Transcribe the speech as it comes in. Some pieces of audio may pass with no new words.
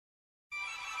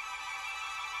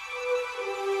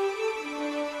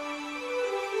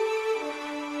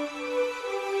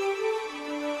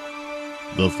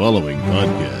The following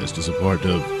podcast is a part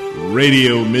of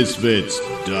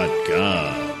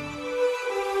RadioMisfits.com.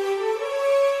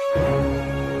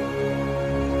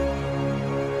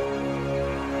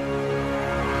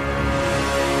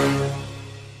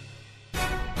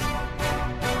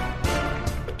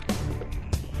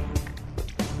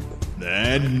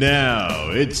 And now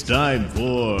it's time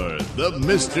for the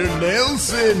Mr.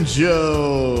 Nailsin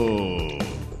Show.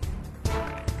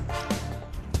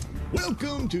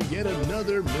 Welcome to yet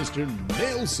another Mr.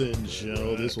 Nailsin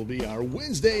Show. This will be our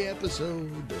Wednesday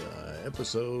episode. What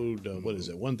is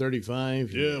it,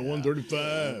 135? Yeah,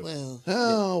 135.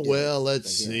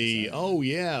 Let's see.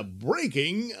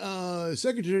 Breaking.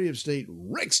 Secretary of State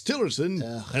Rex Tillerson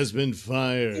has been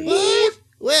fired. What?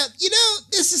 Well,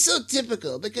 this is so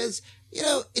typical because,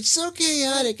 it's so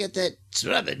chaotic at that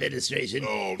Trump administration.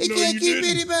 Oh, they can't keep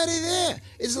anybody there.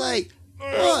 It's like,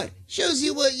 boy, shows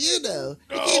you what you know.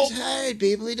 He keeps hiring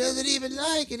people he doesn't even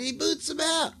like, and he boots them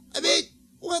out. I mean,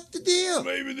 what the deal?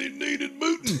 Maybe they needed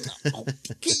booting. You don't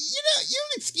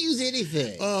excuse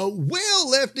anything.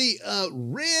 Lefty,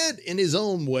 Red in his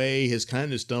own way has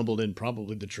kind of stumbled in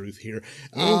probably the truth here.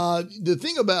 The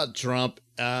thing about Trump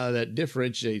that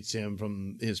differentiates him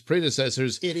from his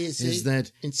predecessors is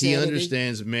that he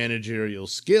understands managerial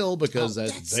skill because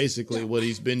that's basically what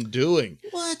he's been doing.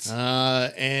 What?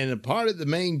 And a part of the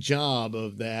main job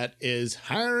of that is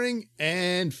hiring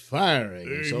and firing.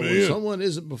 Amen. So when someone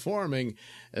isn't performing,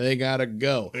 they gotta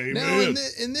go. Amen. Now,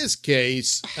 in this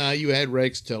case, you had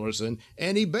Rex Tillerson,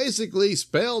 and he basically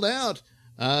spelled out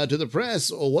to the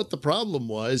press what the problem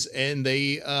was, and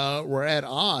they were at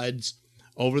odds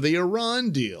over the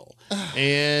Iran deal.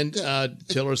 And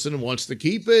Tillerson wants to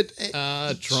keep it.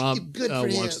 Trump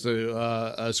wants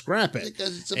to scrap it.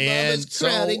 Because it's and so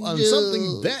on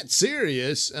something that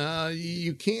serious,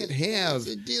 you can't have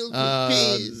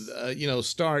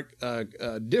stark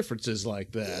differences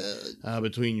like that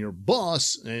between your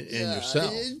boss and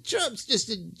yourself. Trump's just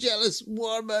a jealous,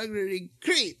 warmongering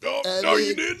creep. No,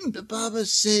 you didn't. Obama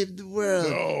saved the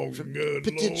world from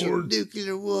potential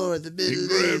nuclear war in the Middle East. He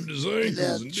grabbed his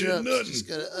ankles and did Trump's nothing. just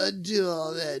gonna undo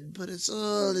all that and put us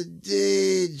all in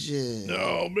danger.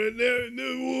 No, man,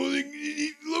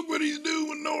 look what he's doing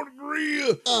with North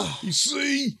Korea. You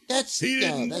see, he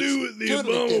didn't do it the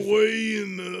totally Obama different. way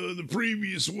and the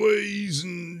previous ways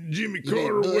and Jimmy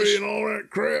Carter way and all that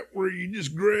crap where you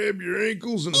just grab your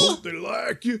ankles and hope they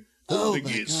like you, hope they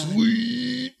get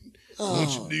sweet.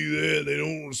 Once you do that, they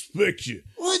don't respect you.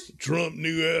 What? Trump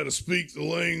knew how to speak the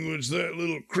language that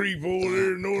little creep over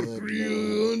there in North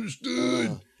Korea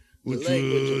understood. Which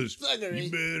was,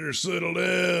 you better settle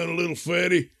down, a little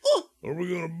fatty, or we're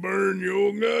going to burn your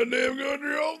old goddamn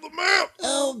country off the map.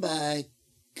 Oh, my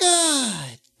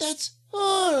God. That's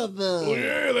horrible. Well,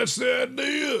 yeah, that's the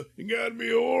idea. You got to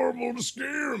be horrible to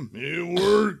scare them. It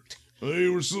worked. They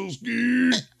were so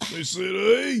scared. They said,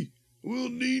 hey, we'll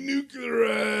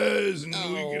denuclearize, and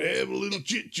we could have a little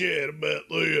chit-chat about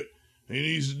that. He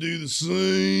needs to do the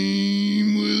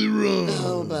same with Iran.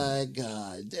 Oh, my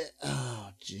God.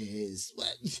 Jeez.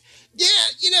 What? Yeah,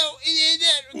 in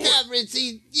that conference,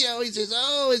 he says,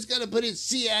 he's going to put his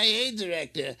CIA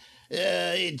director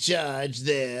in charge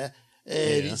there.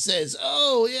 And he says,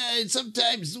 and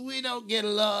sometimes we don't get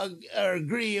along or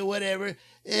agree or whatever.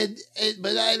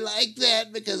 But I like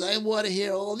that because I want to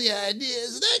hear all the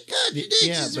ideas. And that contradicts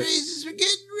his reasons for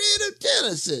getting rid of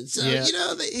Tillerson. So,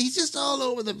 he's just all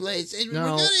over the place. And we're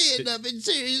going to end up in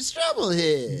serious trouble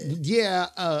here.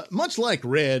 Yeah, much like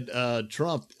Red,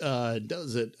 Trump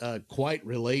doesn't quite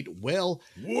relate well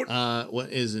what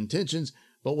his intentions.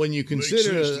 But when you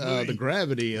consider the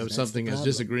gravity of something as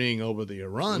disagreeing over the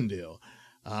Iran deal,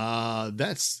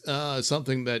 that's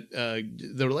something that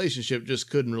the relationship just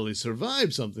couldn't really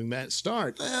survive something that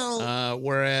stark.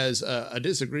 Whereas a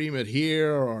disagreement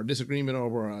here or a disagreement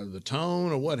over the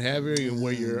tone or what have you,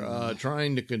 where you're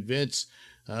trying to convince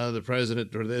the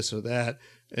president or this or that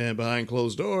and behind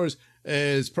closed doors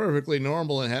is perfectly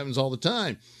normal and happens all the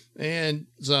time. And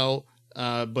so,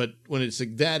 but when it's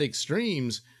that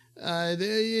extremes,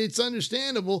 it's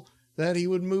understandable that he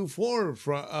would move on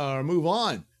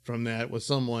from that with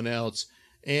someone else.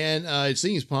 And it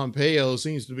seems Pompeo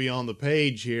seems to be on the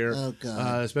page here,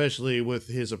 especially with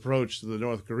his approach to the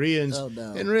North Koreans.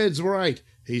 And Red's right.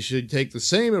 He should take the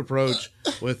same approach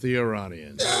with the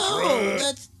Iranians. That's right.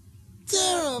 That's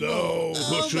terrible. No,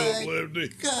 push up, Lefty.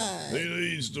 God. He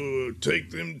needs to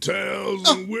take them towels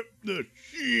and whip the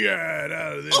shit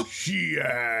out of them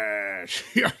Shiites.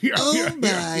 Oh,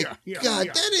 my God.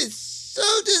 That is so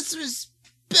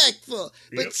disrespectful,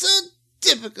 but so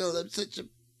typical of such a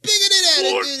bigoted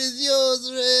attitude as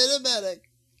yours, Red, about a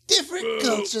different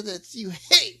culture that you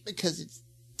hate because it's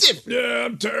different. Yeah,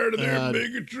 I'm tired of their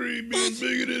bigotry being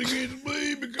bigoted against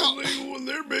me because they want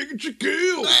their bigotry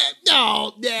killed.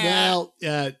 No, Well,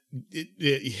 yeah,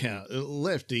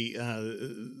 Lefty,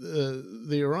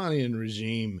 the Iranian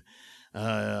regime,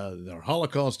 they're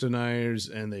Holocaust deniers,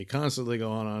 and they constantly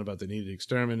go on about they need to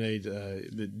exterminate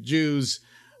the Jews.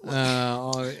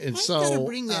 And so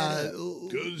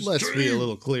let's be a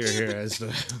little clear here as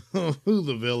to who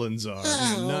the villains are,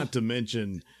 not to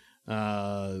mention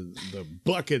the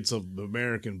buckets of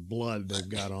American blood they've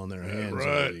got on their hands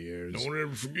over the years. Don't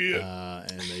ever forget.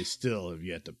 And they still have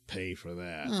yet to pay for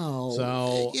that. Oh,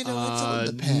 so, it's all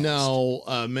in the past. no,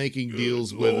 making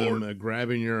deals with them,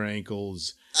 grabbing your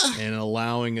ankles, and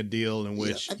allowing a deal in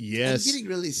which, I'm yes,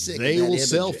 really sick they of that will imagery.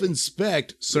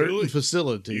 self-inspect certain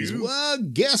facilities. Well,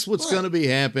 guess what's going to be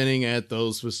happening at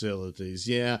those facilities?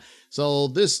 Yeah.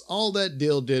 So all that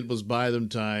deal did was buy them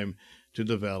time to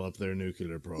develop their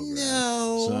nuclear program.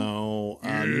 No. So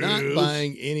not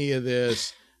buying any of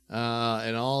this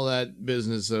and all that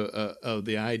business of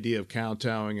the idea of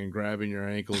kowtowing and grabbing your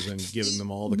ankles and giving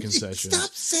them all the concessions.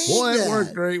 Stop saying Boy, that. it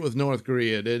worked great with North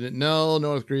Korea, didn't it? No,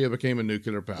 North Korea became a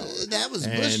nuclear power. That was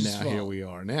and Bush's now fault. here we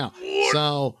are now.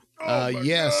 So,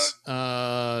 yes,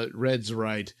 Red's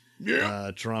right.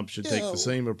 Yeah. Trump should take the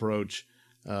same approach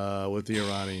with the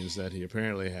Iranians that he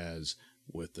apparently has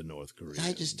with the North Koreans.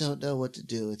 I just don't know what to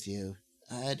do with you.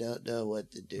 I don't know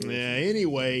what to do. Yeah,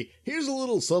 anyway, here's a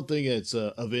little something that's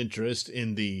of interest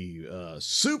in the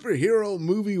superhero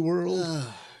movie world.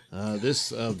 This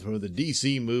for the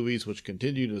DC movies, which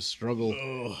continue to struggle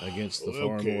against the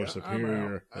far more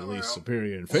superior, at least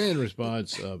superior in fan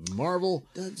response of Marvel.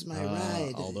 Doug's my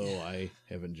ride. Although I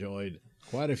have enjoyed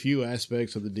quite a few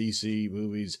aspects of the DC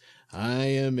movies, I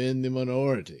am in the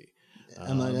minority.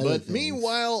 But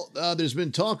meanwhile, there's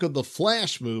been talk of the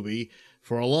Flash movie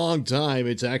for a long time.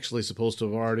 It's actually supposed to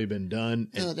have already been done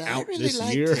and out really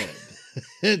this year.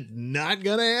 It's not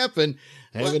going to happen.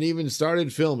 Haven't even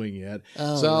started filming yet.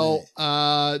 After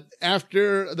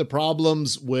the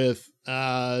problems with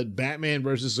Batman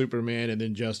versus Superman and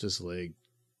then Justice League,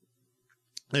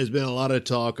 there's been a lot of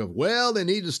talk of, well, they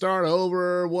need to start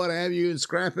over, what have you, and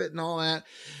scrap it and all that.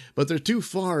 But they're too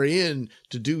far in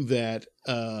to do that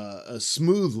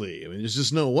smoothly. I mean, there's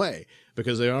just no way,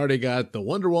 because they already got the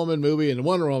Wonder Woman movie, and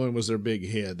Wonder Woman was their big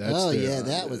hit. That's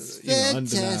that was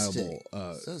fantastic.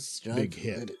 Undeniable So strong. big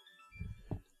hit.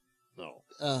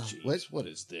 What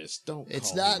is this? Don't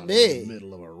It's call not me me. in the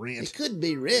middle of a rant. It could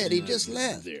be Red. He just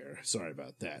left. There. Sorry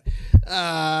about that.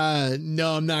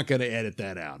 No, I'm not going to edit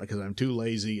that out because I'm too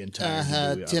lazy and tired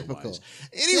to do typical. otherwise.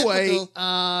 Anyway,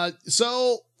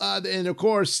 Typical. And of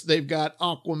course they've got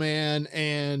Aquaman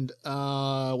and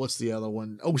what's the other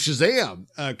one? Oh, Shazam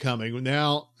coming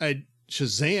now.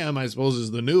 Shazam, I suppose, is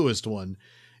the newest one.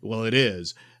 Well, it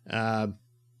is.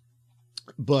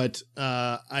 But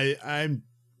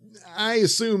I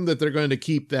assume that they're going to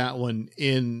keep that one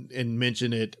in and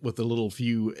mention it with a little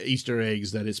few Easter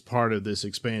eggs that it's part of this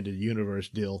expanded universe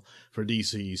deal for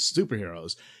DC's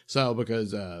superheroes. So,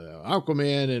 because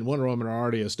Aquaman and Wonder Woman are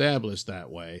already established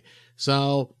that way.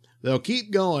 So, they'll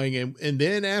keep going. And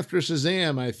then after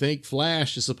Shazam, I think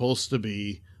Flash is supposed to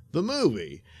be the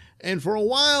movie. And for a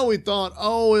while we thought,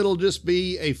 it'll just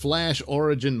be a Flash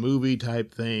origin movie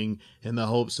type thing in the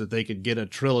hopes that they could get a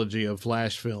trilogy of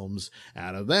Flash films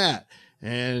out of that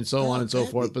and so on and so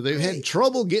forth. But they've had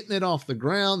trouble getting it off the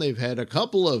ground. They've had a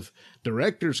couple of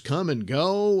directors come and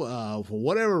go for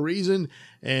whatever reason.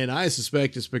 And I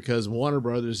suspect it's because Warner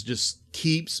Brothers just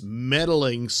keeps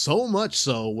meddling so much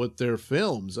so with their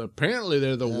films. Apparently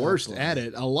they're the worst at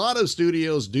it. A lot of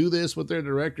studios do this with their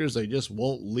directors. They just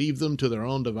won't leave them to their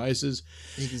own devices.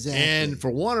 Exactly. And for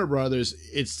Warner Brothers,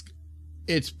 it's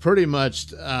pretty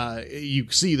much,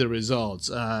 you see the results.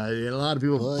 A lot of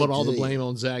people put all the blame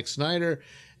on Zack Snyder,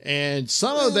 and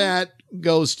some of that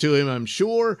goes to him, I'm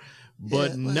sure,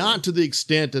 but not to the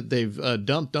extent that they've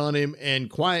dumped on him. And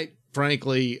quite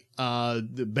frankly,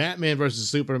 the Batman versus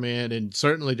Superman and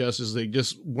certainly Justice League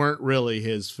just weren't really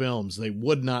his films. They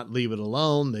would not leave it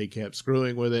alone. They kept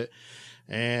screwing with it.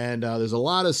 And there's a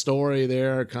lot of story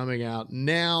there coming out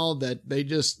now that they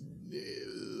just...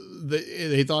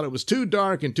 They thought it was too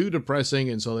dark and too depressing,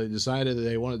 and so they decided that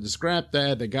they wanted to scrap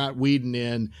that. They got Whedon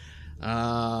in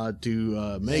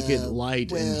to make it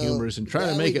light and humorous and try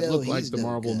to make it look like the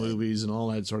Marvel movies and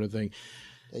all that sort of thing.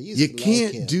 You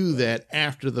can't do that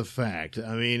after the fact.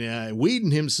 I mean, Whedon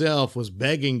himself was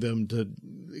begging them to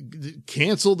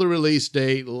cancel the release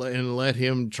date and let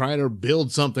him try to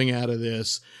build something out of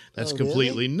this that's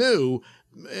completely new.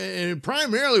 And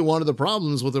primarily one of the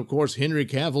problems with, of course, Henry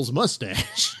Cavill's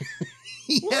mustache.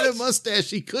 He had a mustache.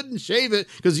 He couldn't shave it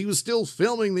because he was still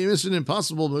filming the Mission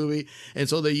Impossible movie. And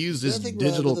so they used this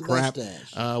digital crap,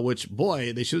 which,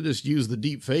 boy, they should have just used the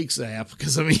deep fakes app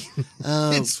because, I mean,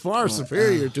 it's far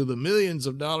superior to the millions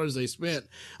of dollars they spent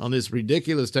on this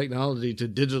ridiculous technology to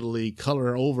digitally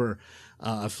color over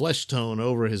a flesh tone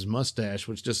over his mustache,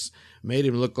 which just made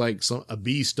him look like a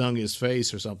bee stung his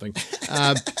face or something.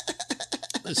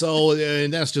 So,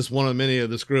 and that's just one of many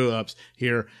of the screw ups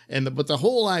here. But the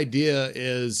whole idea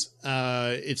is,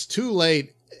 it's too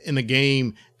late in the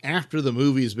game after the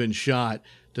movie's been shot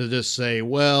to just say,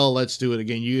 well, let's do it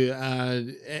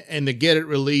again. And to get it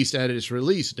released at its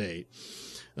release date.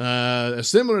 A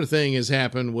similar thing has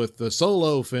happened with the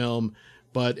Solo film,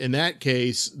 but in that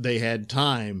case, they had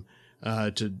time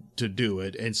to do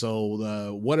it. And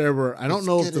so whatever, I don't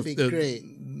know if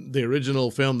the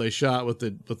original film they shot with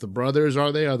the brothers,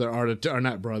 are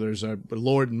not brothers, but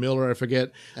Lord and Miller, I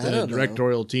forget the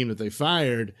directorial team that they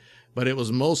fired, but it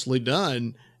was mostly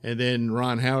done. And then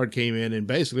Ron Howard came in, and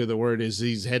basically the word is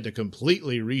he's had to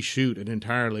completely reshoot an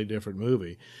entirely different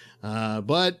movie.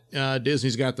 But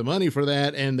Disney's got the money for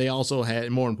that, and they also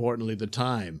had, more importantly, the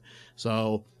time.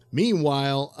 So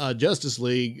meanwhile, Justice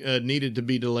League needed to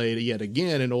be delayed yet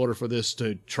again in order for this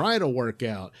to try to work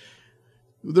out.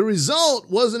 The result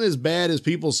wasn't as bad as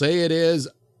people say it is.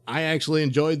 I actually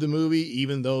enjoyed the movie,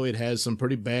 even though it has some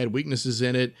pretty bad weaknesses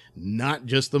in it. Not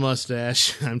just the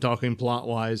mustache. I'm talking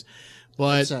plot-wise.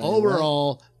 But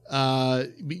overall,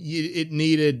 it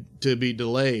needed to be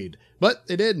delayed. But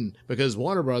they didn't, because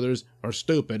Warner Brothers are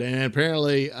stupid. And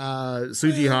apparently,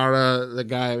 Sujihara, the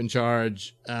guy in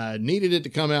charge, needed it to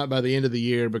come out by the end of the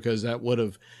year because that would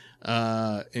have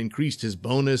increased his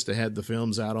bonus to have the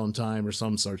films out on time or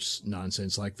some such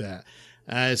nonsense like that.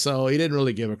 So he didn't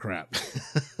really give a crap.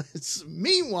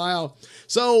 Meanwhile,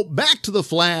 so back to The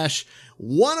Flash.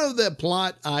 One of the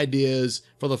plot ideas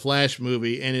for the Flash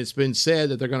movie, and it's been said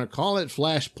that they're going to call it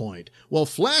Flashpoint. Well,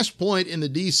 Flashpoint in the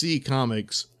DC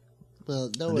comics,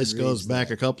 this goes back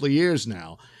a couple of years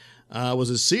now, was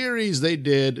a series they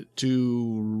did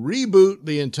to reboot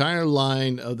the entire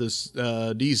line of this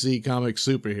DC comic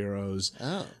superheroes,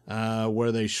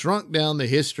 where they shrunk down the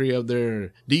history of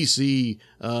their DC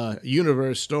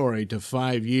universe story to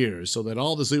 5 years so that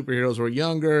all the superheroes were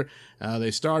younger.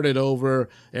 They started over,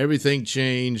 everything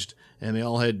changed, and they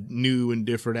all had new and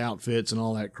different outfits and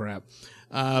all that crap.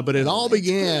 But it all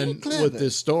began with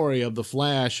this story of the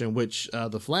Flash, in which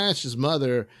the Flash's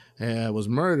mother was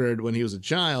murdered when he was a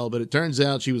child, but it turns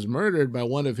out she was murdered by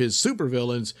one of his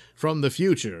supervillains from the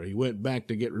future. He went back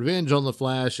to get revenge on the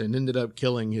Flash and ended up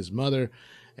killing his mother.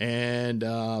 And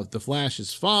the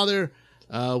Flash's father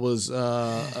was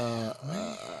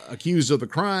accused of the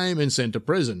crime and sent to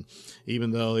prison,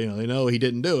 even though they know he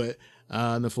didn't do it.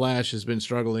 And the Flash has been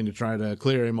struggling to try to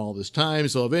clear him all this time.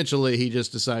 So eventually he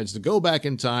just decides to go back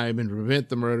in time and prevent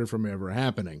the murder from ever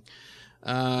happening.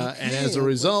 And as a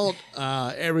result,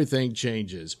 everything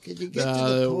changes.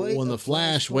 When the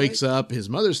Flash wakes up, his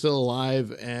mother's still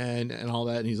alive and all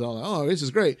that. And he's all like, oh, this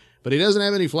is great. But he doesn't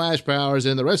have any Flash powers,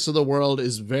 and the rest of the world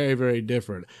is very, very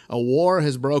different. A war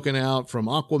has broken out from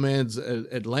Aquaman's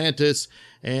Atlantis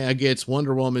against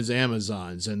Wonder Woman's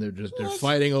Amazons, and they're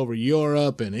fighting over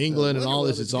Europe and England and all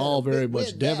this. It's all very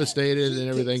much devastated and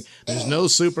everything. There's no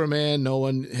Superman. No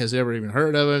one has ever even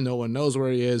heard of him. No one knows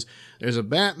where he is. There's a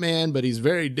Batman, but he's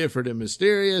very different and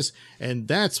mysterious, and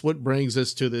that's what brings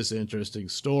us to this interesting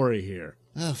story here.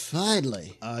 Oh,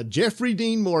 finally. Jeffrey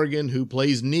Dean Morgan, who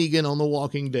plays Negan on The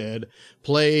Walking Dead,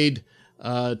 played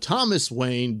Thomas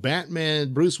Wayne,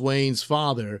 Bruce Wayne's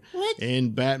father,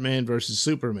 in Batman vs.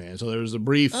 Superman. So there was a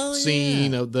brief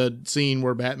scene of the scene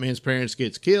where Batman's parents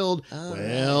gets killed.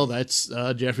 That's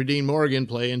Jeffrey Dean Morgan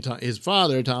playing his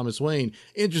father, Thomas Wayne.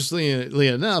 Interestingly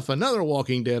enough, another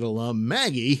Walking Dead alum,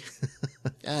 Maggie,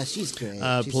 she's great.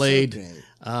 Played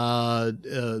so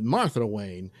great. Martha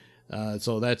Wayne.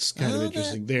 So that's kind of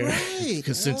interesting there,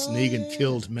 because since Negan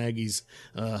killed Maggie's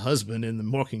husband in The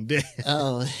Walking Dead.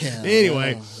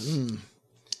 Anyway,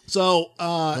 so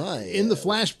in the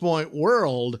Flashpoint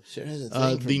world,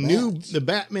 the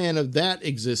Batman of that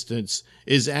existence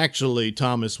is actually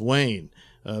Thomas Wayne,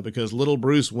 because little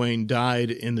Bruce Wayne died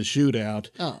in the shootout,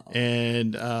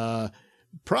 and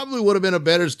probably would have been a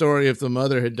better story if the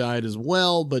mother had died as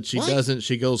well, but she doesn't.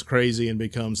 She goes crazy and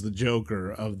becomes the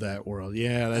Joker of that world.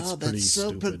 Yeah, that's pretty so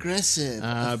stupid. Progressive.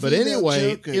 But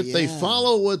anyway, Joker, if they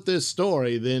follow with this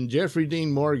story, then Jeffrey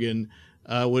Dean Morgan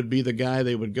would be the guy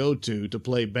they would go to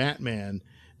play Batman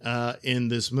in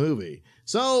this movie.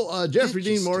 So Jeffrey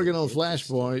Dean Morgan on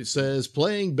Flashpoint says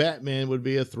playing Batman would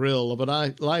be a thrill of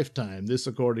a lifetime. This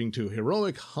according to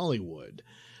Heroic Hollywood.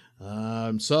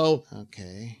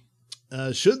 Okay.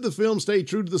 Should the film stay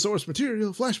true to the source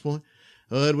material, Flashpoint,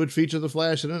 it would feature the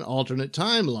Flash in an alternate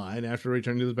timeline after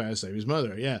returning to the past to save his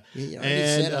mother. Yeah.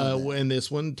 And when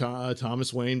this one,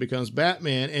 Thomas Wayne becomes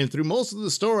Batman. And through most of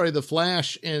the story, the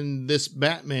Flash and this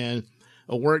Batman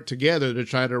work together to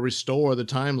try to restore the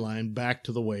timeline back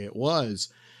to the way it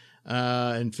was.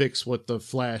 And fix what the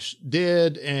Flash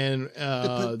did, and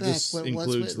this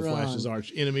includes the Flash's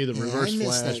arch enemy, the Reverse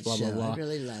Flash, blah blah blah, I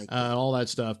really like all that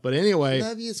stuff. But anyway,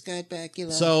 love you, Scott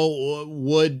Bakula. So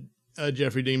would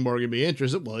Jeffrey Dean Morgan be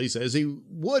interested? Well, he says he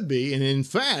would be, and in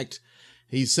fact,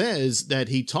 he says that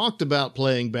he talked about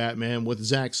playing Batman with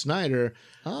Zack Snyder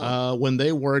when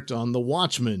they worked on the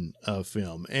Watchmen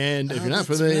film. And if you're not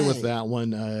familiar with that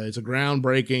one, it's a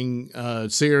groundbreaking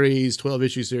series,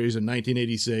 12-issue series in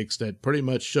 1986 that pretty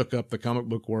much shook up the comic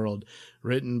book world,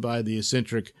 written by the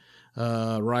eccentric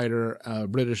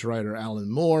British writer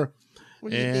Alan Moore.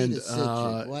 What do you mean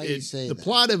eccentric? Why do you say the that?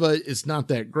 plot of it is not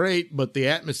that great, but the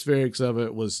atmospherics of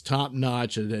it was top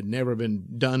notch. It had never been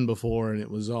done before, and it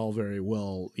was all very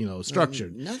well,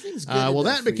 structured. Nothing's good. Well,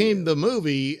 that became the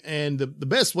movie, and the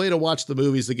best way to watch the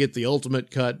movie is to get the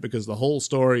ultimate cut because the whole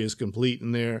story is complete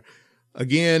in there.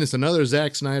 Again, it's another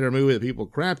Zack Snyder movie that people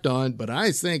crapped on, but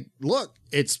I think, look,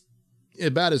 it's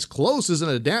about as close as an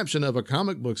adaptation of a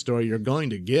comic book story you're going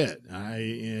to get.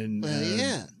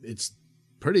 It's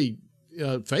pretty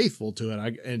faithful to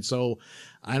it. And so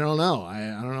I don't know.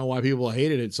 I don't know why people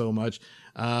hated it so much.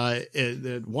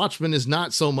 Watchmen is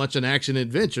not so much an action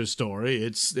adventure story.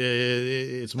 It's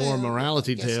more a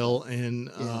morality tale and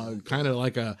kind of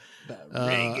like an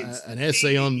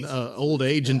essay on old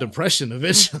age and depression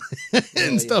eventually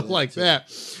and stuff like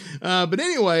that. But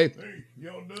anyway,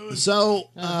 so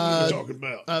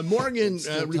Morgan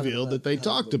revealed that they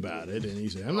talked about it, and he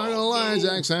said, "I'm not gonna lie,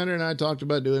 Zack Snyder and I talked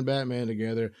about doing Batman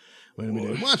together when we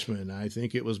did Watchmen. I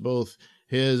think it was both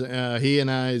he and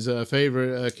I's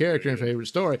favorite character and favorite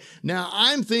story." Now,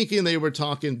 I'm thinking they were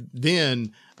talking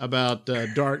then about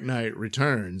Dark Knight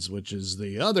Returns, which is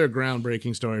the other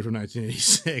groundbreaking story from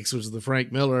 1986, which is the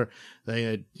Frank Miller. They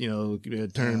had,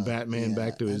 turned Batman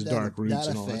back to his dark roots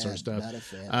and all that sort of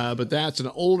stuff. But that's an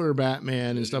older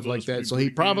Batman and stuff like that. So he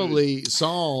probably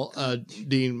saw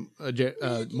Dean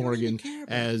Morgan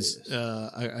as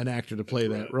an actor to play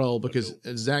that role because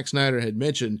Zack Snyder had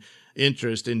mentioned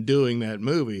interest in doing that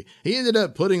movie. He ended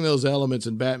up putting those elements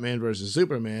in Batman versus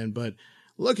Superman, but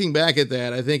looking back at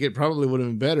that, I think it probably would have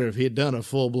been better if he had done a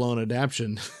full-blown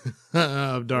adaptation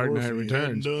of Dark Knight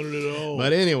Returns. Done it at all.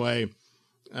 But anyway,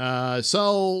 but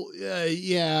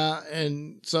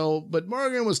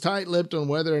Morgan was tight-lipped on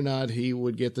whether or not he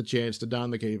would get the chance to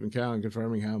don the cape and cowl, and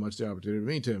confirming how much the opportunity would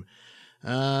mean to him.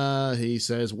 He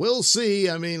says, we'll see.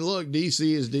 I mean, look,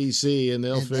 DC is DC, and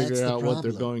they'll figure out what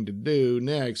they're going to do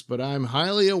next. But I'm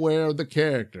highly aware of the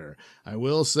character. I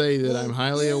will say that I'm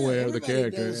highly aware of the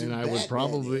character, and it would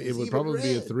probably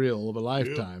be a thrill of a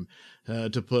lifetime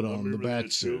to put on the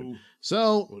bat suit.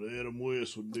 So, what Adam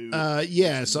West would do.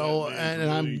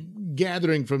 And I'm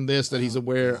gathering from this that he's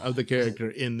aware of the character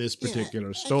in this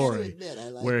particular story,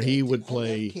 where he would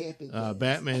play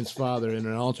Batman's father in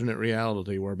an alternate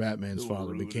reality where Batman's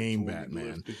father became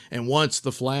Batman. And once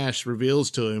the Flash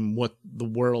reveals to him what the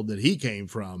world that he came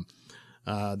from,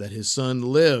 that his son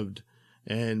lived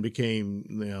and became,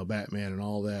 Batman and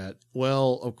all that.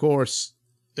 Well, of course,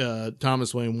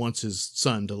 Thomas Wayne wants his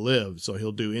son to live, so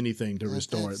he'll do anything to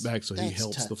restore it back, so he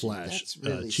helps the Flash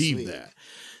achieve that.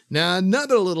 Now,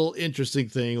 another little interesting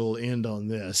thing will end on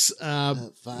this.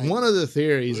 One of the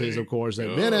theories is, of course,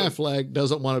 that Ben Affleck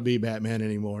doesn't want to be Batman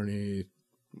anymore, and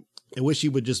I wish he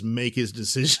would just make his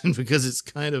decision because it's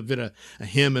kind of been a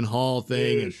him and Hall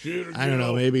thing. And I don't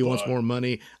know, maybe he wants more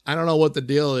money. I don't know what the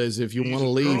deal is. If you want to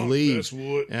leave, leave.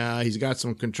 He's got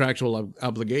some contractual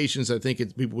obligations. I think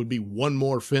it would be one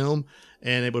more film,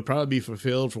 and it would probably be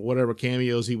fulfilled for whatever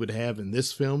cameos he would have in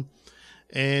this film.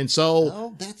 And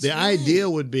so the idea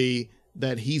would be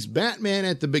that he's Batman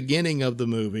at the beginning of the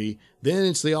movie. Then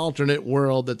it's the alternate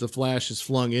world that the Flash is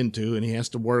flung into, and he has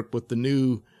to work with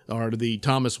the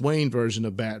Thomas Wayne version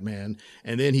of Batman,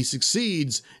 and then he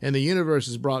succeeds and the universe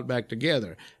is brought back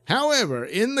together. However,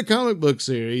 in the comic book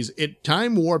series, it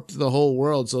time warped the whole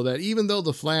world so that even though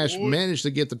the Flash managed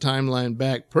to get the timeline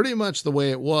back pretty much the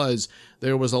way it was,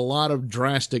 there was a lot of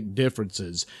drastic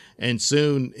differences. And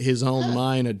soon his own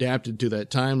mind adapted to that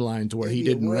timeline to where he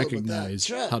didn't recognize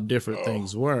how different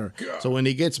things were. So when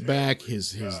he gets back,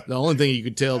 the only thing you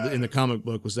could tell in the comic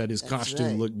book was that his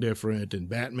costume looked different and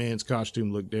Batman's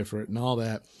costume looked different. different and all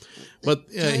that. But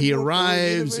he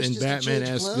arrives and Batman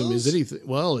asks him,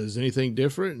 is anything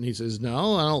different? And he says,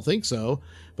 no, I don't think so.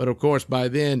 But of course, by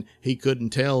then he couldn't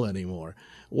tell anymore.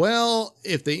 Well,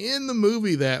 if they end the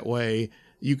movie that way,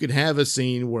 you could have a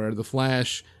scene where the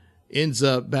Flash ends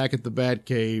up back at the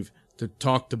Batcave to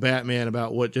talk to Batman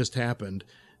about what just happened.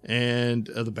 And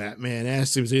the Batman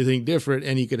asks him, is anything different?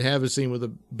 And you could have a scene where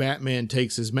the Batman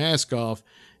takes his mask off,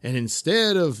 and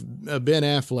instead of Ben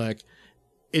Affleck,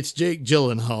 it's Jake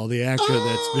Gyllenhaal, the actor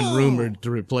that's been rumored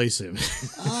to replace him.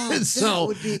 And so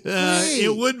would be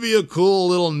it would be a cool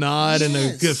little nod and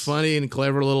a good, funny and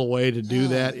clever little way to do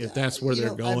that if that's where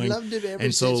they're going.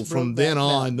 And so from then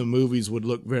on, the movies would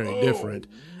look very different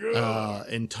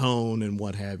in tone and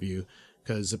what have you.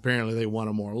 Because apparently they want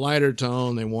a more lighter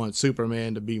tone. They want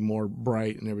Superman to be more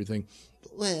bright and everything.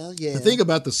 Well, yeah. The thing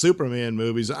about the Superman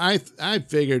movies, I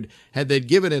figured had they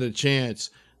given it a chance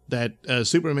that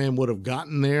Superman would have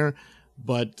gotten there,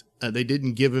 but they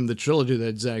didn't give him the trilogy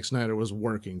that Zack Snyder was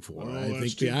working for. I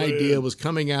think the idea was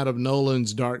coming out of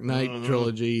Nolan's Dark Knight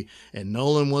trilogy, and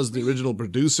Nolan was the original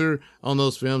producer on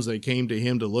those films. They came to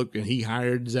him to look, and he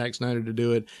hired Zack Snyder to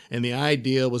do it. And the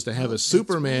idea was to have a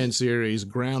Superman series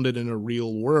grounded in a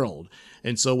real world.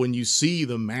 And so when you see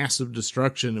the massive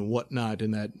destruction and whatnot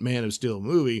in that Man of Steel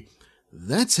movie,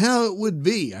 that's how it would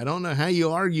be. I don't know how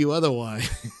you argue otherwise.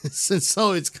 And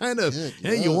so it's kind of,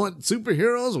 hey, you want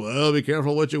superheroes? Well, be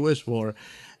careful what you wish for.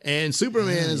 And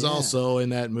Superman is also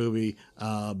in that movie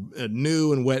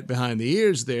new and wet behind the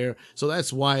ears there. So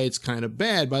that's why it's kind of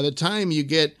bad. By the time you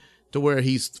get to where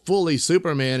he's fully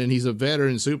Superman and he's a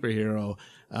veteran superhero,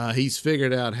 he's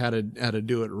figured out how to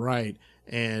do it right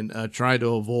and try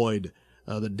to avoid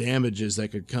the damages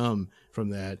that could come from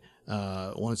that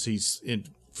once he's in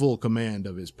full command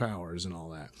of his powers and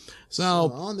all that.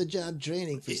 So on the job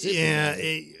training for Superman.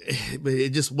 But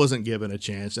it just wasn't given a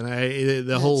chance. And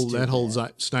that whole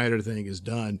Snyder thing is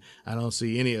done. I don't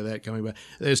see any of that coming back.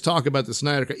 There's talk about the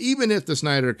Snyder Cut. Even if the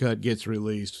Snyder Cut gets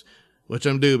released, which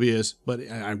I'm dubious, but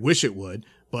I wish it would.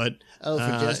 But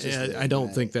I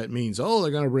don't think that means, they're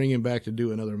going to bring him back to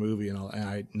do another movie and all.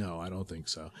 No, I don't think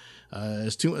so.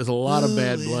 There's a lot of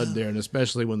bad blood there, and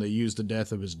especially when they use the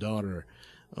death of his daughter.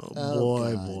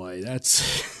 Boy,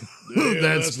 that's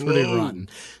that's pretty rotten.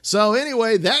 So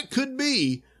anyway, that could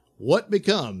be what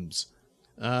becomes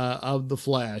of the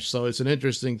Flash. So it's an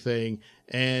interesting thing,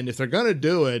 and if they're going to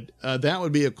do it, that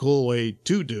would be a cool way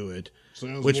to do it.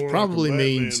 Sounds which probably like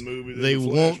means they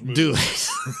won't do it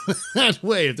that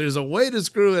way. If there's a way to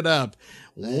screw it up,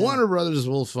 Warner Brothers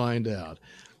will find out.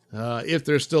 If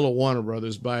there's still a Warner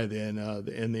Brothers by then.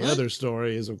 And the other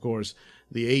story is, of course,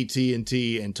 the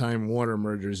AT&T and Time Warner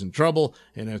merger is in trouble.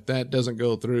 And if that doesn't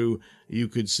go through, you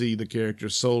could see the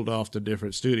characters sold off to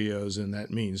different studios, and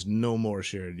that means no more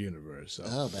shared universe.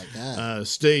 So, my God.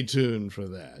 Stay tuned for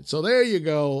that. So there you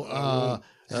go.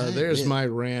 There's my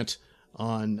rant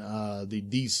on the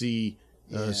DC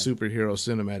superhero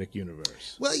cinematic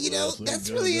universe. Well, that's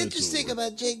really interesting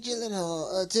about Jake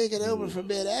Gyllenhaal taking over from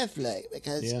Ben Affleck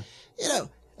because,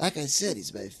 like I said,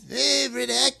 he's my favorite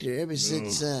actor ever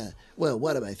since,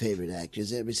 one of my favorite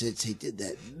actors ever since he did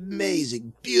that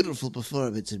amazing, beautiful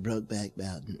performance in Brokeback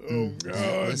Mountain. God.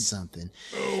 That was something.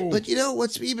 But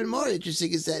what's even more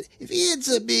interesting is that if he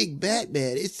ends up being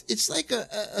Batman, it's like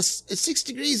a 6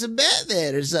 Degrees of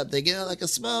Batman or something, like a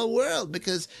small world,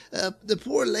 because the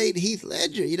poor late Heath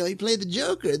Ledger, he played the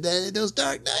Joker in those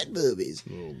Dark Knight movies.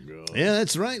 Oh, God. Yeah,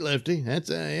 that's right, Lefty. That's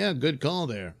good call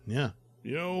there. Yeah.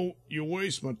 You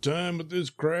waste my time with this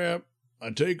crap.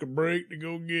 I take a break to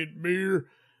go get beer,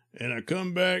 and I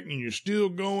come back and you're still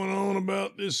going on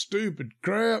about this stupid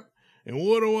crap. And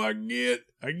what do I get?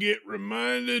 I get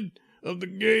reminded of the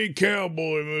gay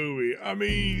cowboy movie. I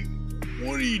mean,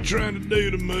 what are you trying to do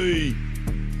to me?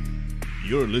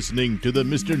 You're listening to the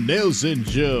Mr. Nailsin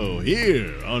Show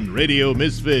here on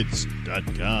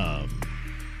RadioMisfits.com.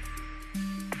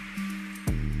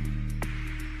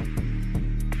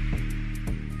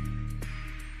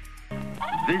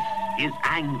 This is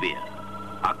Angvia,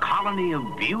 a colony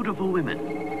of beautiful women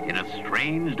in a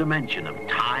strange dimension of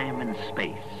time and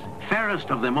space.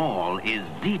 Fairest of them all is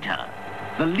Zeta,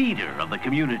 the leader of the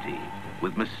community,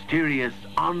 with mysterious,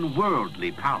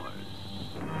 unworldly powers.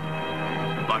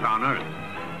 But on Earth,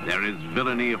 there is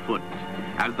villainy afoot,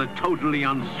 as the totally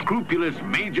unscrupulous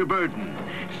Major Burden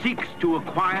seeks to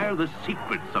acquire the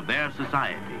secrets of their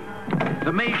society.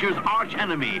 The Major's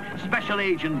archenemy, Special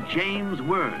Agent James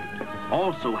Word,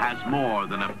 also has more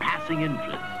than a passing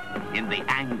interest in the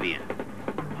Angvian.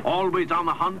 Always on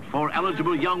the hunt for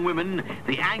eligible young women,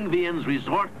 the Angvians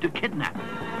resort to kidnapping.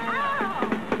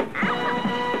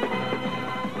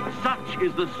 Such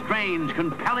is the strange,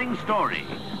 compelling story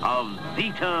of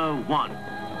Zeta 1.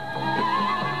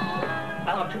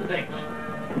 Now, two things.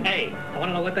 A, I want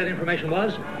to know what that information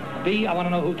was. B, I want to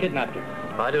know who kidnapped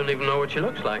her. I don't even know what she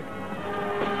looks like.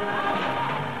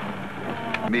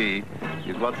 Me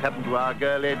is what's happened to our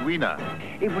girl Edwina.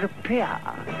 It would appear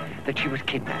that she was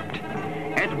kidnapped.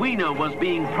 Edwina was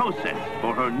being processed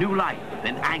for her new life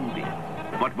in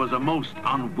Angvia, but was a most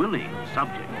unwilling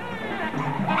subject.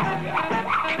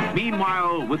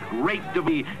 Meanwhile, with great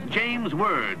degree, James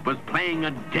Word was playing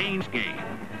a dangerous game.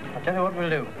 I'll tell you what we'll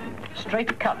do.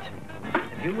 Straight cut.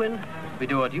 If you win, we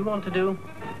do what you want to do.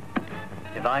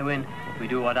 If I win, we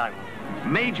do what I want.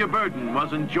 Major Burton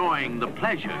was enjoying the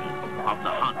pleasures of the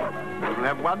hunt. We will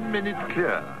have 1 minute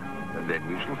clear, and then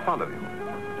we shall follow you.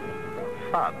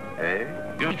 Fun, eh?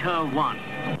 Zeta 1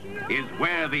 is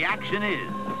where the action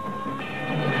is.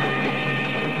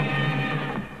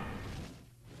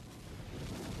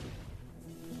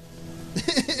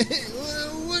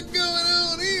 What's going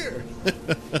on here?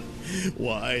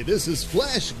 Why, this is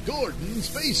Flash Gordon,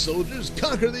 Space Soldiers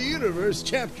Conquer the Universe,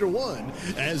 Chapter 1,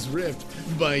 as riffed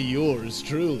by yours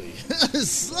truly.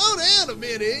 Slow down a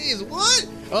minute, is what?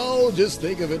 Oh, just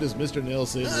think of it as Mr.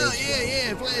 Nailsin. Oh,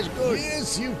 yeah, Flash Gordon.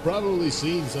 Yes, you've probably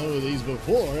seen some of these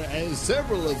before, as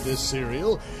several of this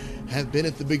serial have been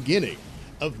at the beginning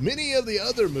of many of the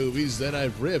other movies that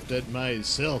I've riffed at my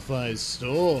Selfie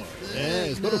store.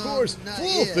 Yes, but of course,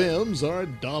 full films are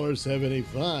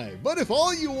 $1.75. But if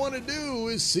all you want to do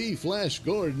is see Flash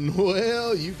Gordon,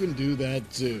 well, you can do that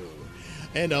too.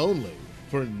 And only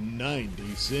for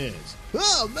 90 cents.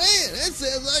 Oh, man, that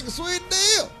sounds like a sweet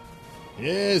deal.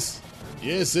 Yes,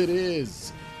 it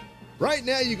is. Right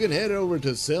now, you can head over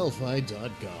to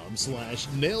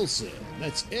sellfy.com/Nailsin.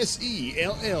 That's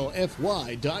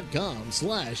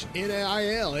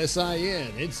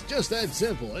SELLFY.com/NAILSIN. It's just that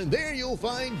simple. And there you'll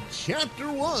find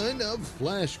Chapter 1 of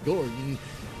Flash Gordon,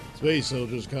 Space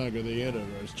Soldiers Conquer the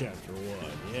Universe, Chapter 1.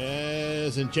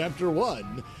 Yes, in Chapter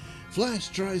 1, Flash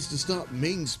tries to stop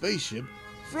Ming's spaceship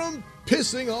from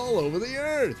pissing all over the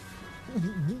Earth.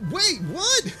 Wait,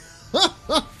 what?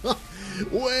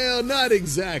 Well, not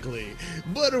exactly.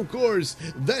 But of course,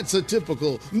 that's a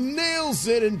typical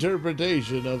Nailsin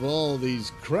interpretation of all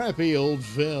these crappy old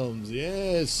films.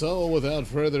 Yes, so without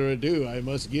further ado, I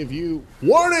must give you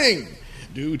warning!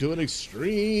 Due to an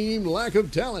extreme lack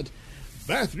of talent,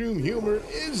 bathroom humor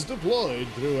is deployed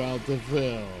throughout the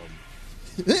film.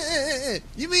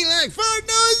 You mean like fart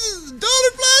noises and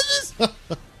toilet flushes?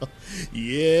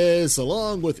 Yes,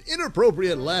 along with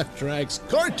inappropriate laugh tracks,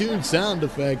 cartoon sound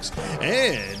effects,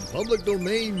 and public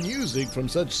domain music from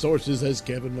such sources as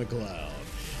Kevin MacLeod.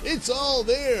 It's all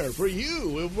there for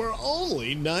you for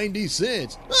only 90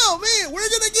 cents. Oh man, where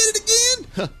can I get it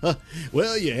again?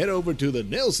 Well, you head over to the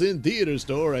Nailsin Theater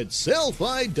Store at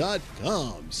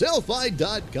sellfy.com.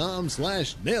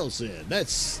 Sellfy.com/Nailsin.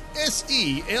 That's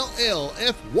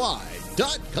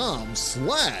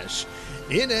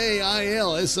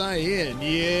SELLFY.com/NAILSIN.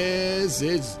 Yes,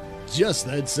 it's just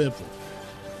that simple.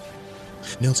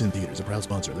 Nailsin Theater is a proud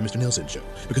sponsor of the Mr. Nailsin Show,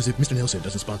 because if Mr. Nailsin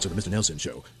doesn't sponsor the Mr. Nailsin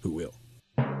Show, who will?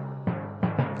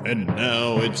 And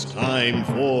now it's time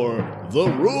for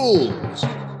the rules.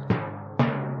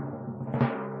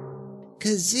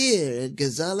 Khazir and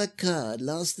Ghazala Khan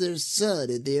lost their son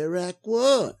in the Iraq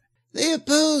War. They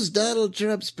opposed Donald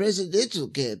Trump's presidential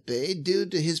campaign due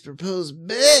to his proposed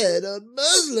ban on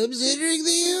Muslims entering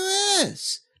the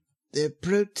U.S. Their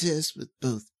protest was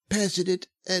both passionate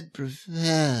and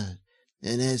profound.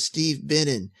 And as Steve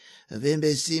Bannon of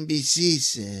MSNBC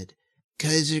said,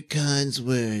 Kaiser Khan's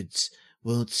words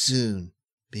won't soon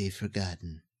be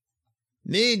forgotten.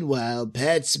 Meanwhile,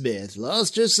 Pat Smith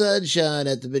lost her son Sean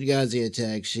at the Benghazi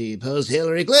attack. She opposed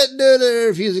Hillary Clinton due to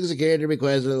refusing security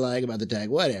requests and lying about the attack,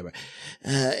 whatever.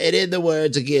 And in the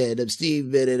words again of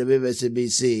Steve Bannon of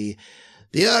MSNBC,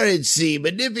 the RNC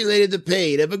manipulated the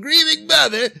pain of a grieving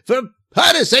mother for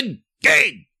partisan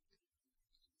gain.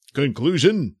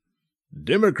 Conclusion: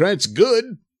 Democrats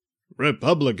good,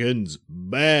 Republicans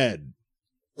bad.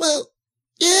 Well,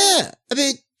 yeah, I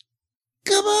mean,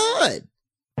 come on.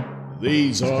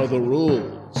 These are the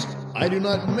rules. I do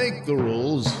not make the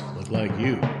rules, but like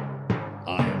you,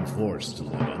 I am forced to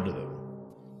live under them.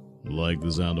 Like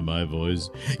the sound of my voice?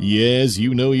 Yes,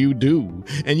 you know you do.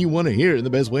 And you want to hear it in the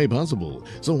best way possible.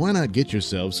 So why not get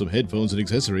yourself some headphones and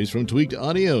accessories from Tweaked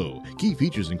Audio? Key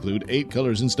features include 8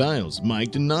 colors and styles,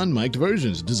 mic'd and non-mic'd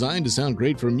versions, designed to sound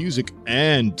great for music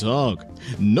and talk.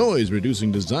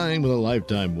 Noise-reducing design with a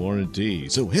lifetime warranty.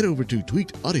 So head over to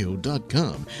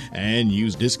tweakedaudio.com and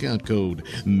use discount code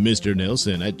Mr.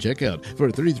 Nailsin at checkout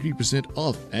for 33%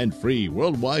 off and free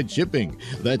worldwide shipping.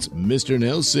 That's Mr.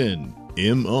 Nailsin.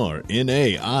 MRNAILSIN.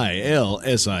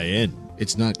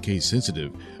 It's not case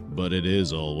sensitive, but it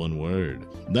is all one word.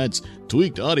 That's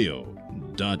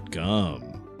tweakedaudio.com.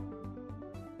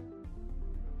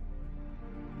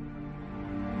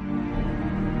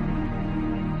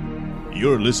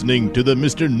 You're listening to the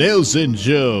Mr. Nailsin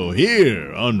Show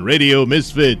here on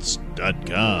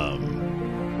RadioMisfits.com.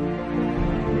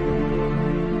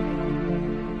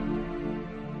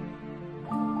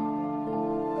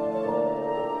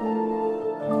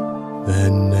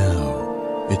 And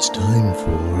now, it's time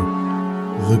for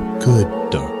The Good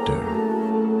Doctor.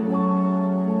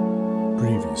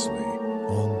 Previously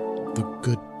on The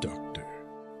Good Doctor.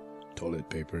 Toilet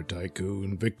paper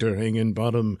tycoon Victor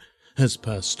Higginbottom has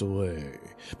passed away,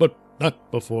 but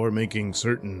not before making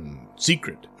certain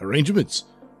secret arrangements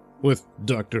with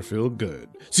Dr. Feelgood.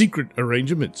 Secret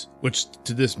arrangements which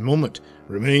to this moment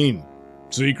remain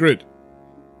secret.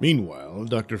 Meanwhile,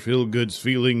 Dr. Feelgood's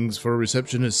feelings for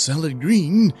receptionist Salad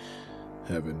Green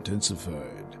have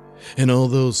intensified. And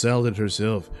although Salad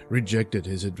herself rejected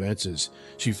his advances,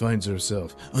 she finds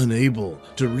herself unable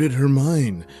to rid her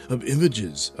mind of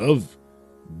images of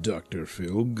Dr.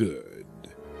 Feelgood.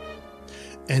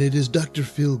 And it is Dr.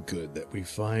 Feelgood that we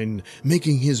find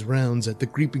making his rounds at the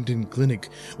Creepington Clinic,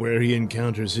 where he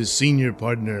encounters his senior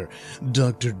partner,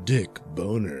 Dr. Dick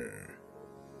Boner.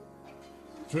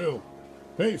 Phil.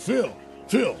 Hey, Phil,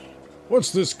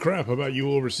 what's this crap about you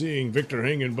overseeing Victor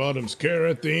Higginbottom's care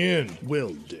at the inn? Well,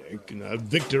 Dick,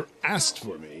 Victor asked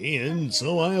for me, and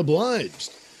so I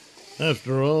obliged.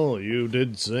 After all, you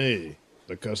did say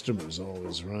the customer's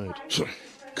always right.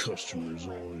 Customer's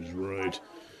always right.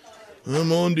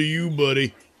 I'm on to you,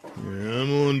 buddy. Yeah,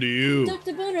 I'm on to you.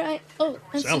 Dr. Boner, I'm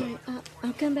Salad. sorry.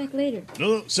 I'll come back later.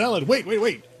 No, Salad,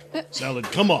 wait. Salad,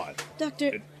 come on.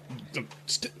 Doctor...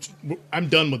 I'm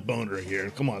done with Boner here.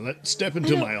 Come on, let's step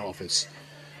into my office.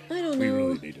 I don't know. We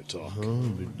really need to talk. I'll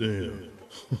be damned.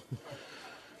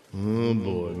 Oh,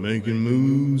 boy, making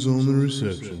moves on the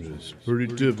receptionist.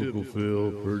 Pretty typical,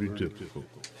 Phil, pretty typical.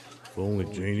 If only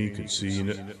Janie could see...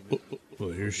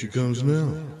 Well, here she comes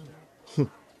now.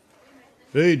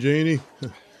 Hey, Janie.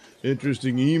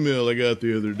 Interesting email I got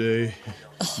the other day.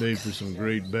 Made for some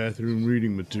great bathroom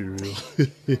reading material.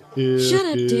 Shut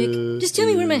up, Dick. Just tell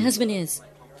me where my husband is.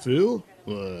 Phil?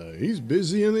 Why, he's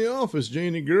busy in the office,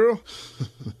 Janie girl.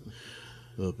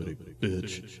 Uppity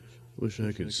bitch. Wish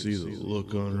I could see the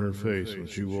look on her face when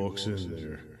she walks in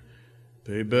there.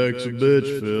 Payback's a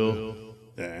bitch, Phil.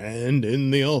 And in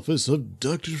the office of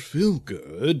Dr.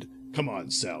 Feelgood. Come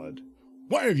on, Salad.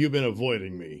 Why have you been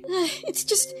avoiding me? It's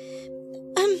just...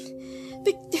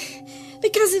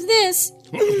 because of this.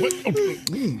 What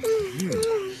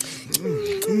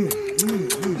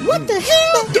the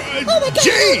hell? Oh my God!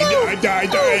 Jane! No.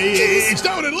 It's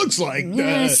not what it looks like.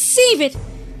 Save it!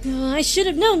 Oh, I should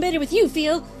have known better with you,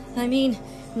 Phil. I mean,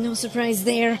 no surprise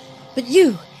there. But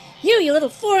you little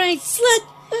four-eyed slut!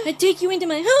 I take you into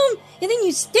my home, and then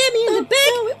you stab me in the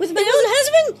back with my own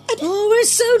husband? Oh, we're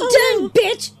so done,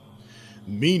 bitch!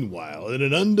 Meanwhile, in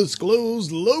an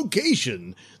undisclosed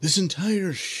location, this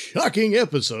entire shocking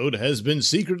episode has been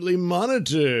secretly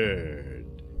monitored.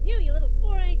 You little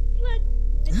four-eyed slut!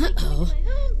 Uh-oh.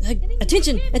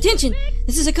 Attention!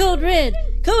 This is a code red!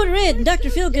 Code red in Dr.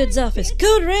 Feelgood's office!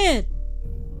 Code red!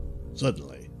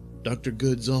 Suddenly, Dr.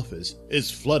 Good's office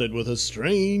is flooded with a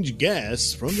strange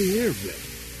gas from the air vent.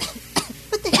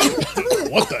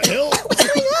 What the hell?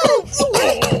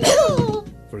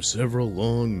 For several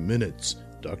long minutes,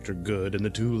 Dr. Good and the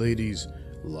two ladies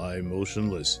lie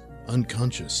motionless,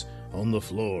 unconscious, on the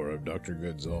floor of Dr.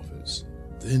 Good's office.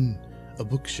 Then a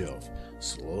bookshelf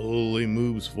slowly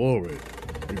moves forward,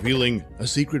 revealing a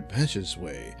secret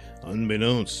passageway,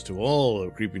 unbeknownst to all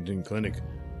of Creepington Clinic,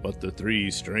 but the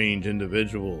three strange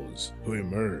individuals who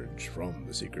emerge from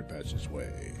the secret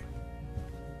passageway.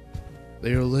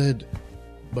 They are led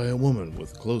by a woman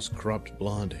with close-cropped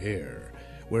blonde hair,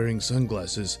 wearing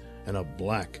sunglasses and a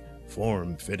black,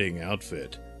 form-fitting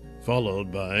outfit,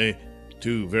 followed by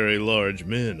two very large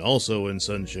men, also in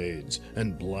sunshades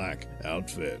and black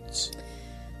outfits.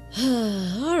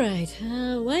 All right,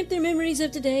 wipe their memories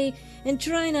of today and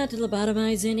try not to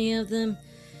lobotomize any of them.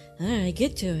 All right,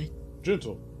 get to it.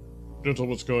 Gentle, Gentle,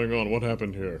 what's going on? What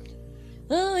happened here?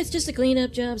 Oh, it's just a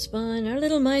cleanup job, Spawn. Our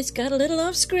little mice got a little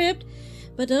off script.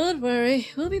 But don't worry,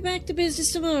 we'll be back to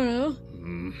business tomorrow.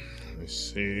 I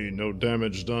see. No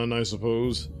damage done, I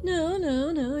suppose? No,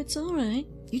 it's all right.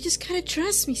 You just gotta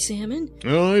trust me, Salmon.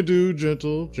 Oh, I do,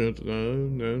 Gentle.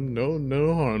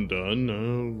 No harm done.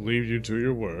 I'll leave you to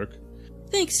your work.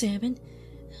 Thanks, Salmon.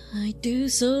 I do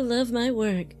so love my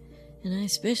work. And I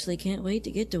especially can't wait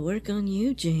to get to work on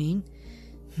you, Jane.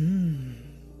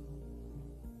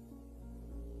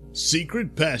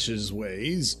 Secret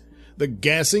passageways? The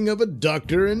gassing of a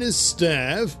doctor and his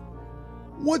staff?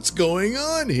 What's going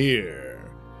on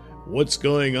here? What's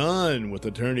going on with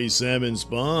Attorney Salmon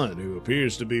Spawn, who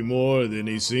appears to be more than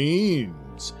he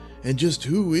seems? And just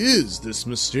who is this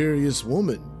mysterious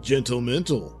woman, Gentle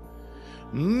Mental?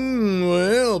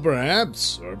 Well,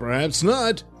 perhaps, or perhaps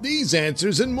not, these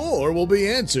answers and more will be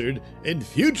answered in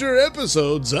future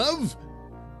episodes of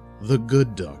The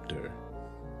Good Doctor.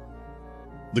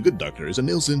 The Good Doctor is a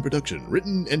Nailsin production,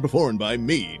 written and performed by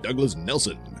me, Douglas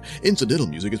Nelson. Incidental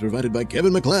music is provided by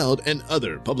Kevin MacLeod and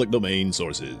other public domain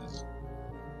sources.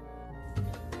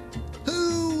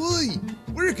 Hoo-wee!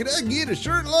 Where could I get a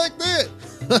shirt like that?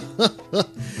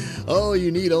 Oh,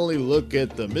 you need only look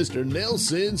at the Mr.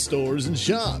 Nailsin stores and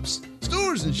shops.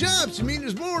 Stores and shops? You mean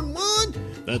there's more than one?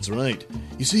 That's right.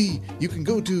 You see, you can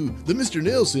go to the Mr.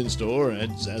 Nailsin store at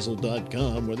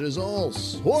Zazzle.com, where there's all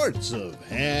sorts of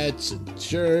hats and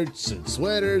shirts and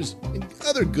sweaters and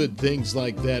other good things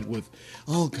like that with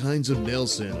all kinds of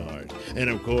Nailsin art. And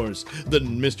of course, the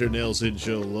Mr. Nailsin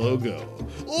Show logo.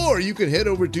 Or you can head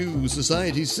over to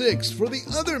Society 6 for the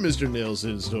other Mr.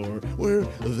 Nailsin store, where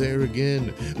there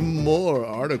again, more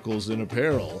articles and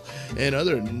apparel and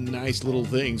other nice little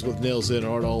things with Nailsin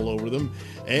art all over them.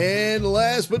 And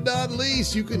last but not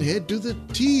least, you can head to the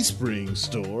Teespring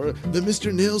store, the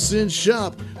Mr. Nailsin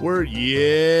shop, where,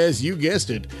 yes, you guessed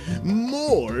it,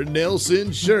 more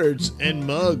Nailsin shirts and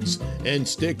mugs and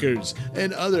stickers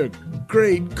and other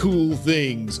great cool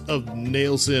things of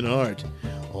Nailsin art.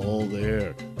 All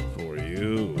there for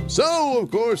you. So,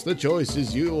 of course, the choice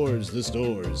is yours. The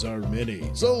stores are many.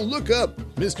 So look up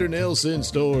Mr. Nailsin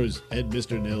stores and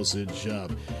Mr. Nailsin shop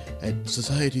at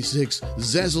Society 6,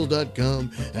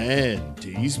 Zazzle.com, and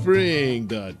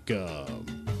Teespring.com.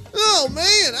 Oh,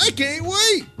 man, I can't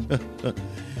wait!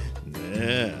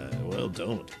 Yeah, well,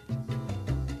 don't.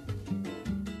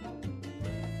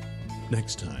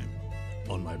 Next time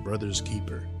on My Brother's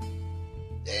Keeper.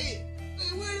 Hey,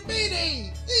 where the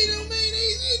mayonnaise? They no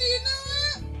mayonnaise in here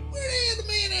nowhere. Where the hell the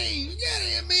mayonnaise? You gotta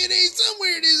have mayonnaise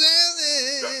somewhere in this house.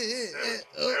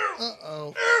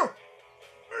 Uh-oh. Daryl!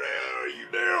 Where the hell are you,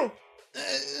 Daryl?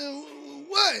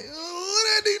 What? What'd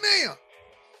I do now?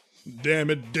 Damn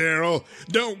it, Daryl.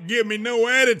 Don't give me no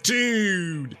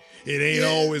attitude. It ain't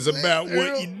always about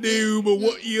what you do, but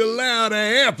what you allow to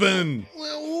happen.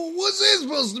 Well, what's that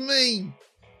supposed to mean?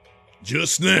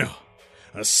 Just now,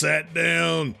 I sat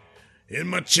down in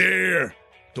my chair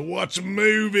to watch a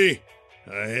movie.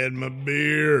 I had my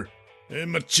beer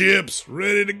and my chips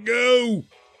ready to go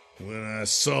when I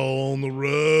saw on the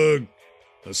rug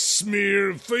a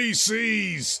smear of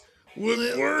feces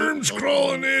with worms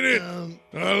crawling in it.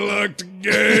 I like to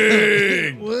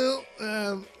gag.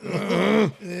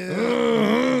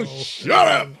 Shut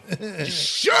up!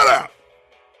 Shut up!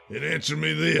 And answer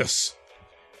me this.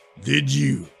 Did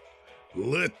you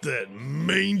let that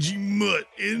mangy mutt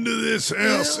into this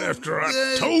house after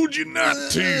I told you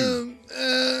not to?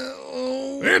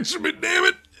 Answer me, damn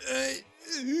it!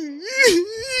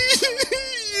 Yes, I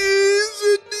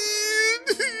did.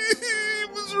 It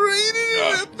was raining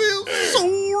and I felt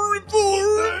sorry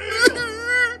for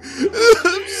him.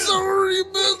 I'm sorry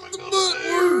about the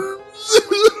buttworms.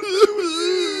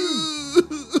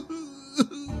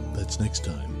 That's next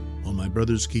time on My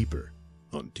Brother's Keeper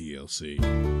on TLC.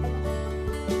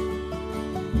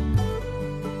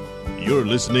 You're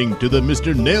listening to the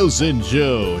Mr. Nailsin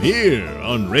Show here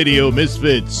on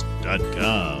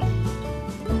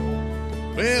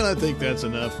RadioMisfits.com. Well, I think that's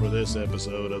enough for this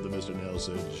episode of the Mr.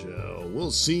 Nailsin Show.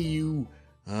 We'll see you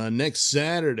next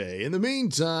Saturday. In the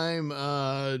meantime,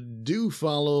 do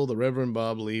follow the Reverend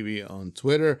Bob Levy on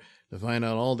Twitter to find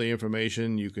out all the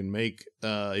information you can make.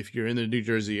 If you're in the New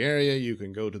Jersey area, you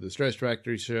can go to the Stress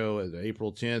Factory show at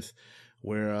April 10th,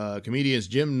 where comedians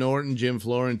Jim Norton, Jim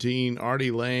Florentine,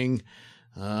 Artie Lang,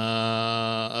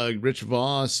 Rich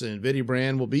Voss, and Vinnie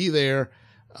Brand will be there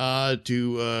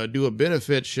to do a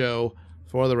benefit show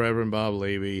for the Reverend Bob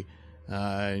Levy.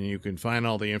 And you can find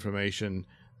all the information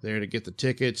there to get the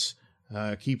tickets.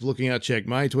 Keep looking out. Check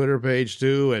my Twitter page,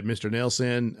 too, at Mr.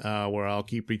 Nailsin, where I'll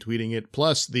keep retweeting it.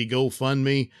 Plus the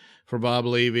GoFundMe for Bob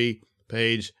Levy.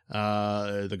 page.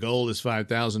 The goal is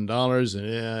 $5,000,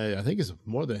 and I think it's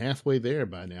more than halfway there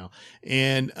by now.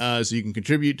 And so you can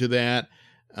contribute to that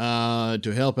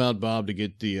to help out Bob to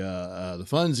get the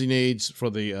funds he needs for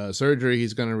the surgery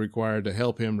he's going to require to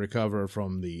help him recover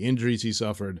from the injuries he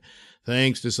suffered,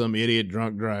 thanks to some idiot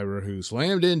drunk driver who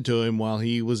slammed into him while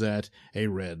he was at a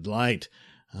red light.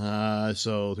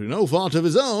 So through no fault of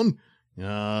his own, he's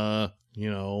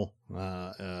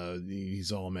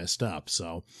all messed up.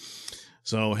 So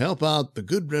help out the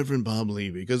good Reverend Bob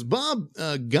Levy, because Bob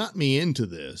got me into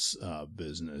this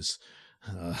business,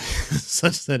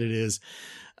 such that it is.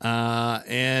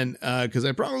 And because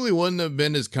I probably wouldn't have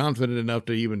been as confident enough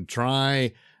to even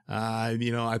try.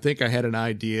 I think I had an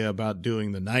idea about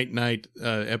doing the night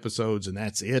episodes, and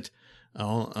that's it,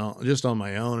 just on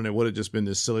my own. And it would have just been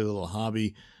this silly little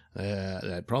hobby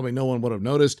that probably no one would have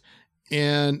noticed.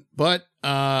 But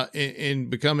in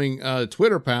becoming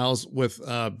Twitter pals with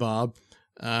Bob,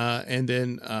 and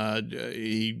then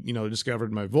he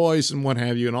discovered my voice and what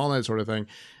have you and all that sort of thing.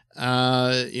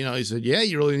 He said, yeah,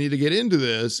 you really need to get into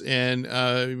this. And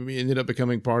we ended up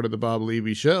becoming part of the Bob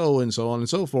Levy Show and so on and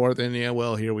so forth. And yeah,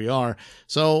 well, here we are.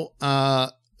 So,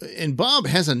 and Bob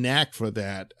has a knack for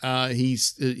that.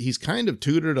 He's kind of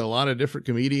tutored a lot of different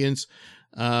comedians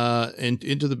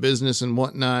into the business and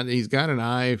whatnot. He's got an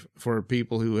eye for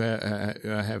people who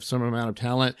have some amount of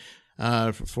talent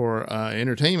for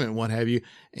entertainment and what have you.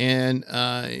 And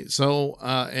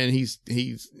and he's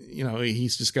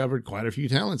discovered quite a few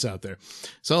talents out there.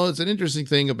 So it's an interesting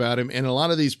thing about him. And a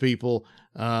lot of these people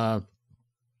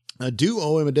do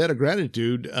owe him a debt of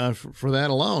gratitude for that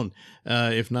alone,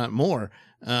 if not more.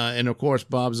 And of course,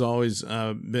 Bob's always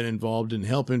been involved in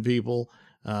helping people.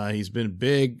 He's been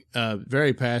big,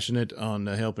 very passionate on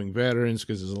helping veterans,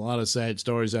 because there's a lot of sad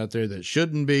stories out there that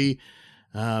shouldn't be,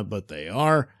 but they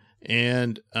are.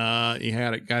 And he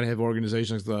got to have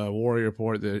organizations like the Warrior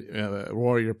Point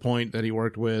that he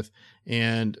worked with,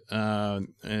 and so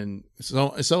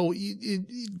you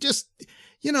just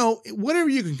whatever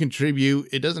you can contribute.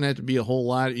 It doesn't have to be a whole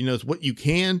lot. It's what you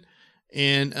can,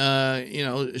 and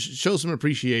show some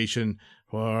appreciation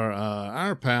for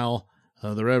our pal,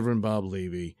 the Reverend Bob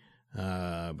Levy,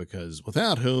 because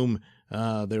without whom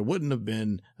there wouldn't have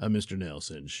been a Mr.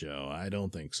 Nailsin show. I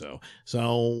don't think so.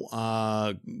 So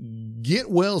get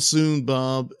well soon,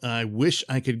 Bob. I wish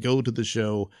I could go to the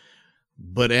show,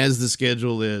 but as the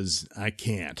schedule is, I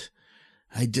can't.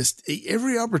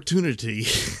 Every opportunity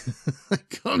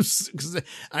comes, because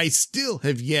I still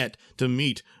have yet to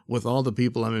meet with all the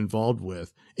people I'm involved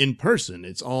with in person.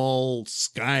 It's all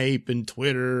Skype and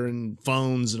Twitter and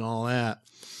phones and all that.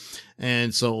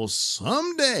 And so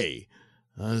someday,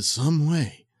 some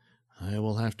way, I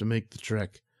will have to make the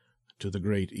trek to the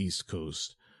great East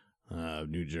Coast of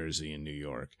New Jersey and New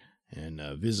York and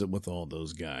visit with all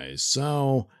those guys.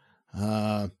 So,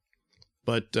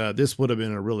 but this would have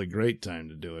been a really great time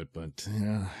to do it, but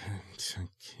I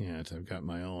can't. I've got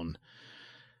my own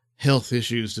health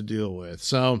issues to deal with.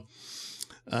 So,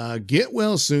 get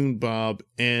well soon, Bob.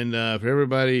 And for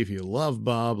everybody, if you love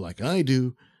Bob like I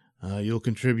do, you'll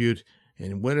contribute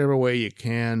in whatever way you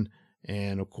can.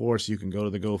 And of course, you can go to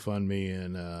the GoFundMe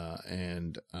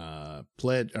and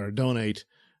pledge or donate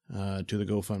to the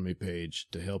GoFundMe page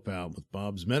to help out with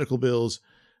Bob's medical bills,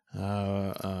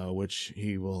 which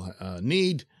he will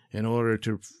need in order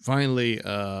to finally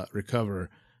recover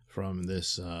from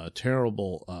this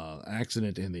terrible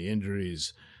accident and the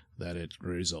injuries that it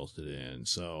resulted in.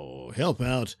 So help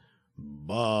out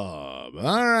Bob.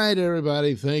 All right,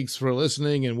 everybody. Thanks for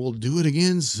listening, and we'll do it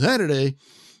again Saturday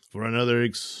for another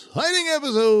exciting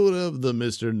episode of the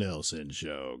Mr. Nailsin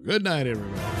Show. Good night,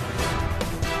 everybody.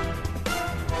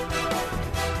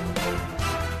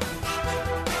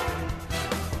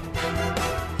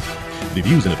 The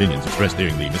views and opinions expressed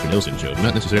during the Mr. Nailsin Show do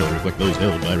not necessarily reflect those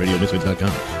held by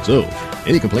RadioMisfits.com. So,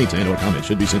 any complaints and or comments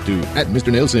should be sent to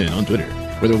 @MrNailsin on Twitter,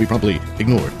 where they will be promptly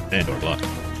ignored and or blocked.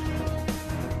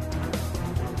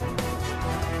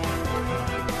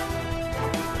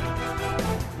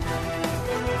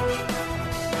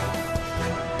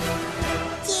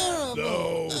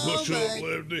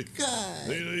 Lefty.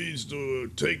 He needs to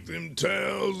take them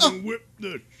towels and whip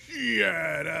the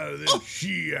shit out of them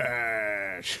shit.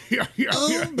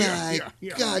 Oh my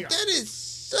God, that is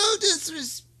so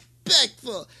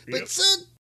disrespectful, but so